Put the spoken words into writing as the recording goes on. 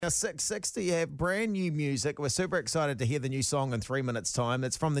Now, 660 have brand new music. We're super excited to hear the new song in 3 minutes' time.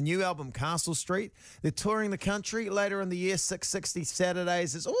 It's from the new album Castle Street. They're touring the country later in the year, 660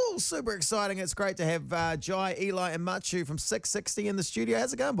 Saturdays. It's all super exciting. It's great to have Jai, Eli and Machu from 660 in the studio.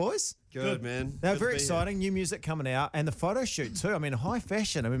 How's it going, boys? Good, man. Now, Good very to be exciting. New music coming out and the photo shoot too. I mean, high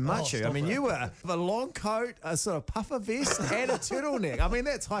fashion. I mean, Machu. I mean, you were with a long coat, a sort of puffer vest and a turtleneck. I mean,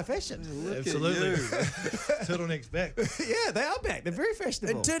 that's high fashion. Absolutely. Turtleneck's back. Yeah, they are back. They're very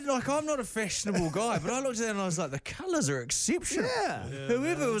fashionable. It did, I'm not a fashionable guy, but I looked at it and I was like, the colours are exceptional. Yeah.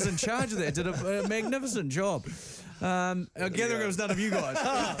 Whoever was in charge of that did a magnificent job. I'm gathering it was none of you guys.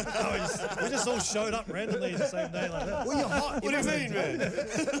 We just all showed up randomly the same day like that. Well, you're hot. What do you mean, man?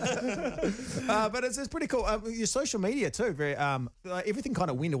 But it's pretty cool. Your social media too. Very everything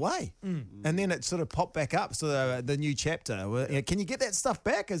kind of went away, and then it sort of popped back up. So the new chapter. Can you get that stuff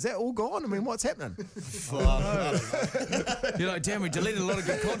back? Is that all gone? I mean, what's happening? You're like, damn, we deleted a lot of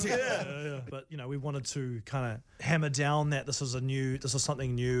good content. Yeah. But we wanted to kind of hammer down that this was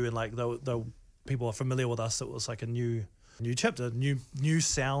something new, and like though people are familiar with us, it was like a new chapter, new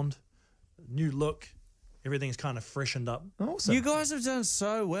sound, new look. Everything's kind of freshened up. Awesome. You guys have done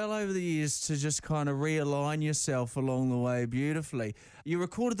so well over the years to just kind of realign yourself along the way beautifully. You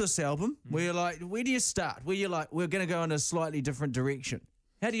recorded this album where you're like, where do you start? Where you're like, we're going to go in a slightly different direction.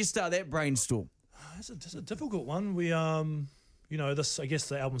 How do you start that brainstorm? It's a difficult one. We this, I guess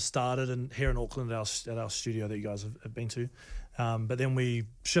the album started here in Auckland at our studio that you guys have been to. But then we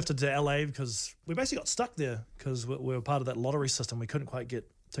shifted to LA because we basically got stuck there because we were part of that lottery system. We couldn't quite get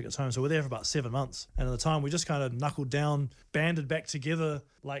tickets home. So we're there for about 7 months. And at the time, we just kind of knuckled down, banded back together.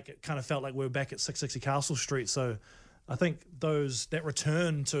 Like it kind of felt like we were back at 660 Castle Street. So I think that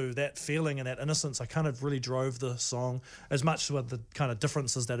return to that feeling and that innocence, I kind of really drove the song as much with the kind of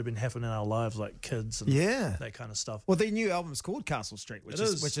differences that have been happening in our lives, like kids and that kind of stuff. Well, the new album's called Castle Street, which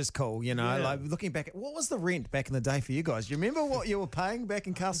is cool. Like looking back at what was the rent back in the day for you guys? Do you remember what you were paying back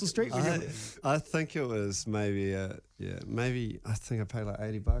in Castle Street? I think it was maybe I think I paid like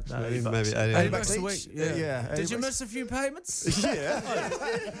 $80. Maybe $80 a week. Yeah. Did you miss a few payments? Yeah.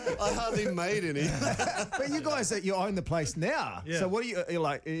 I hardly made any. But you guys, you own the place now. Yeah. So what are you're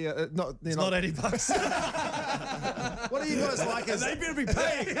like? It's not $80. What are you guys like as They better be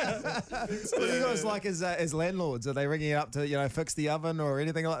paying. what are you guys like as landlords? Are they ringing you up to fix the oven or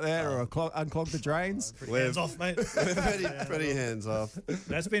anything like that, or unclog the drains? Hands off, mate. We're pretty hands off.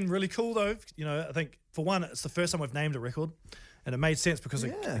 That's been really cool, though. I think, for one, it's the first time we've named a record, and it made sense because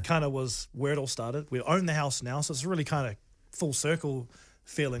it kind of was where it all started. We own the house now, so it's really kind of full circle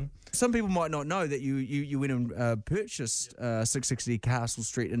feeling. Some people might not know that you went and purchased 660 Castle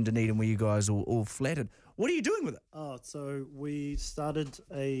Street in Dunedin, where you guys all flatted. What are you doing with it? So we started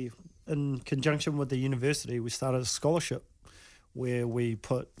in conjunction with the university, we started a scholarship where we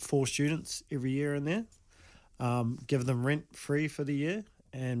put 4 students every year in there, give them rent free for the year,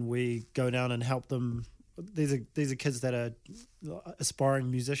 and we go down and help them. These are kids that are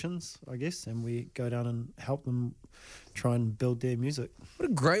aspiring musicians, I guess, and we go down and help them try and build their music. What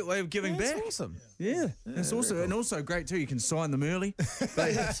a great way of giving back. That's awesome. Yeah, it's also cool. And also great too. You can sign them early,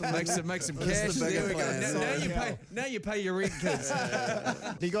 make some cash. There we go. Now you pay your rent, kids.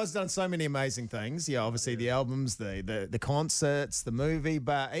 You guys have done so many amazing things. Yeah, obviously the albums, the concerts, the movie.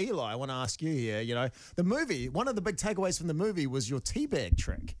 But Eli, I want to ask you here. The movie. One of the big takeaways from the movie was your teabag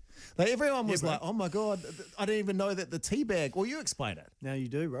trick. Like everyone was like, "Oh my god, I didn't even know that the teabag." Well, you explain it. Now you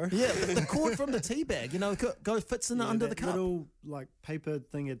do, bro. Yeah, the cord from the teabag, fits in under the cup. Little like paper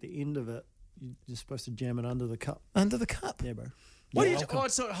thing at the end of it. You're supposed to jam it under the cup. Under the cup. Yeah, bro. What do you? Oh,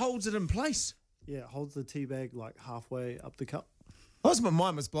 so it holds it in place. Yeah, it holds the tea bag like halfway up the cup.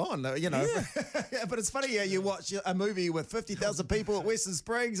 Mine was blown, Yeah, but it's funny how you watch a movie with 50,000 people at Western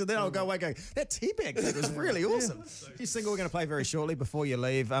Springs, and then I'll go away going, that teabag thing was really awesome. Your single we're going to play very shortly before you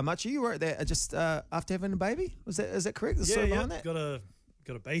leave. Machu, you wrote that just after having a baby? Is that correct? The story behind that? Got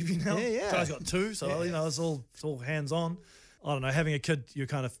a baby now. Yeah. Guy's got 2, so it's all hands on. I don't know. Having a kid,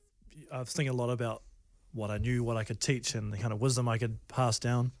 I was thinking a lot about what I knew, what I could teach, and the kind of wisdom I could pass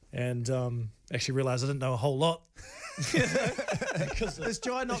down. And actually realised I didn't know a whole lot. Is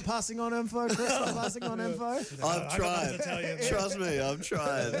Jai not passing on info? Chris not passing on info? I've tried. Trust me, I've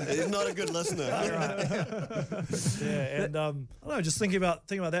tried. He's not a good listener. And I don't know, just thinking about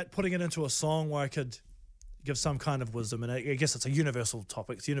that, putting it into a song where I could give some kind of wisdom. And I guess it's a universal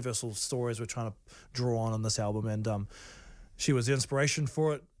topic. It's universal stories we're trying to draw on this album. And she was the inspiration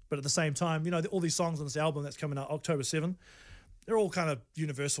for it. But at the same time, all these songs on this album that's coming out October 7, they're all kind of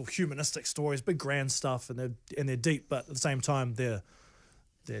universal humanistic stories, big grand stuff, and they're deep, but at the same time they're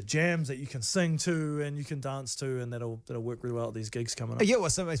they're jams that you can sing to and you can dance to, and that'll work really well at these gigs coming up. Yeah, well,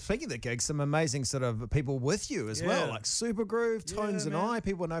 speaking of the gigs, some amazing sort of people with you as well, Yeah. like Super Groove, Tones and man. I,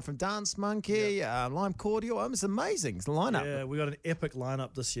 people know from Dance Monkey, Lime Cordial. It's amazing. It's the lineup. Yeah, we got an epic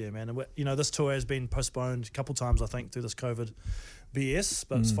lineup this year, man. And this tour has been postponed a couple times, I think, through this COVID BS,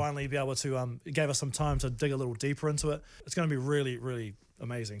 but it's finally be able to it gave us some time to dig a little deeper into it. It's going to be really, really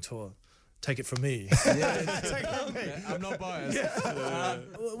amazing tour. Take it from me. I'm not biased.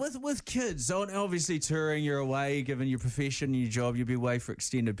 With kids, obviously touring, you're away, given your profession, your job, you'll be away for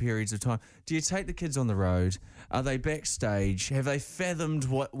extended periods of time. Do you take the kids on the road? Are they backstage? Have they fathomed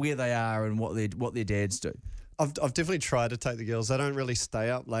where they are and what their dads do? I've definitely tried to take the girls. They don't really stay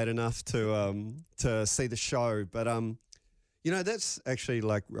up late enough to see the show, but that's actually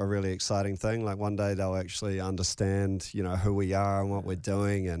like a really exciting thing. Like one day they'll actually understand, who we are and what we're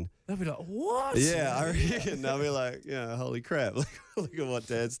doing, and They'll be like, what? yeah, I reckon they'll be like, holy crap, look at what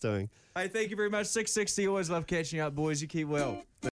Dad's doing. Hey, thank you very much. 660, always love catching up, boys. You keep well.